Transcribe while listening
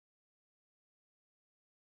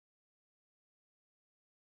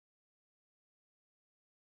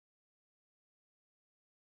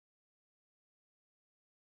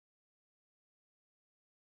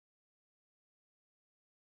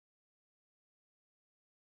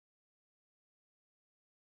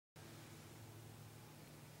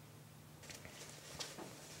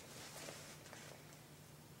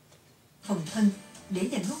hồng thân, để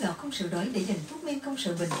dành thuốc ngọt không sợ đói, để dành thuốc men không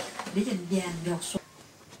sợ bệnh, để dành vàng ngọt xoài.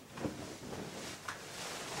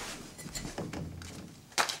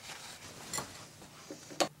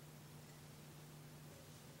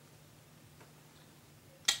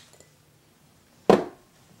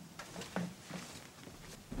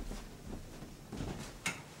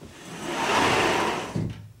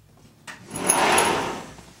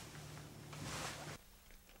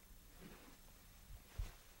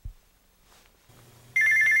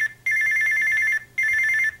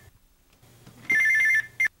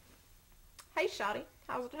 Hey, shawty.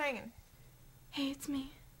 How's it hanging? Hey, it's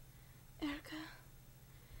me. Erica.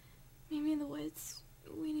 Meet me in the woods.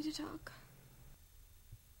 We need to talk.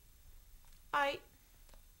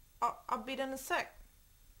 I'll be done in a sec.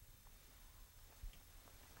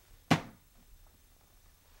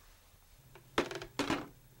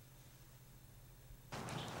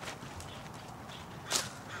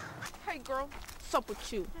 Hey, girl. What's up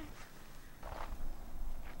with you?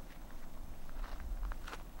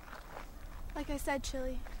 Like I said,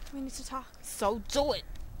 Chili, we need to talk. So do it.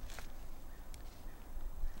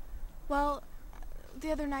 Well,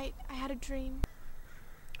 the other night I had a dream.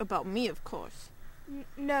 About me, of course.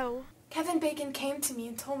 No. Kevin Bacon came to me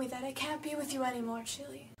and told me that I can't be with you anymore,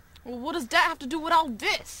 Chili. Well, what does that have to do with all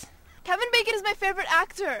this? Kevin Bacon is my favorite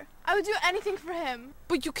actor. I would do anything for him.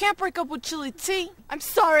 But you can't break up with Chili T. I'm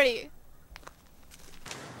sorry.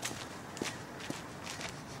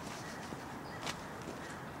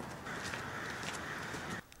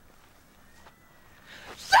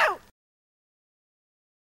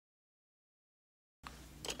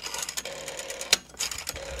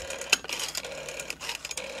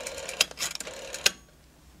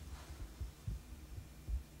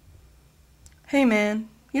 Hey man,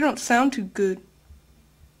 you don't sound too good.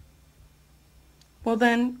 Well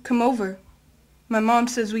then, come over. My mom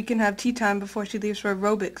says we can have tea time before she leaves for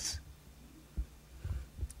aerobics.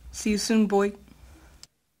 See you soon, boy.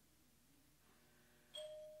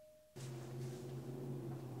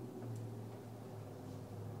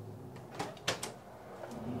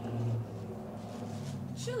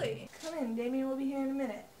 Chili. Come in, Damien will be here in a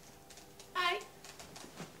minute. Hi.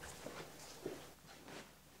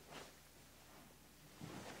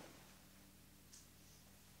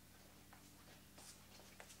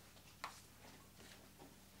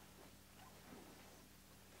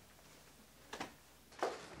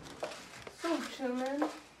 So, chill, man.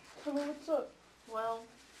 Tell me what's up. Well,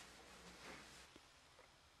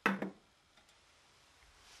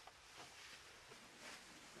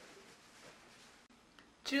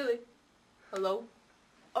 Julie. Hello?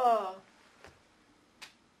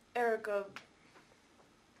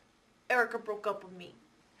 Erica broke up with me.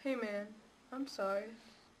 Hey man, I'm sorry.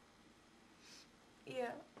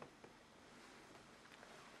 Yeah.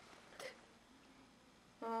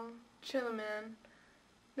 Oh, chill, man.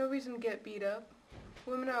 No reason to get beat up.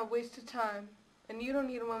 Women are a waste of time, and you don't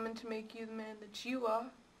need a woman to make you the man that you are.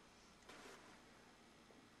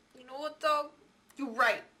 You know what, dog? You're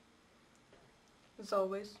right. As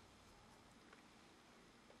always.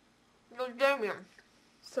 Yo, Damien.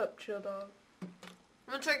 What's up, chill dog?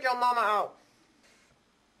 I'm gonna take your mama out.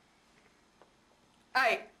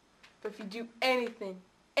 Aight, but if you do anything,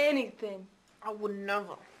 I would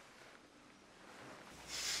never.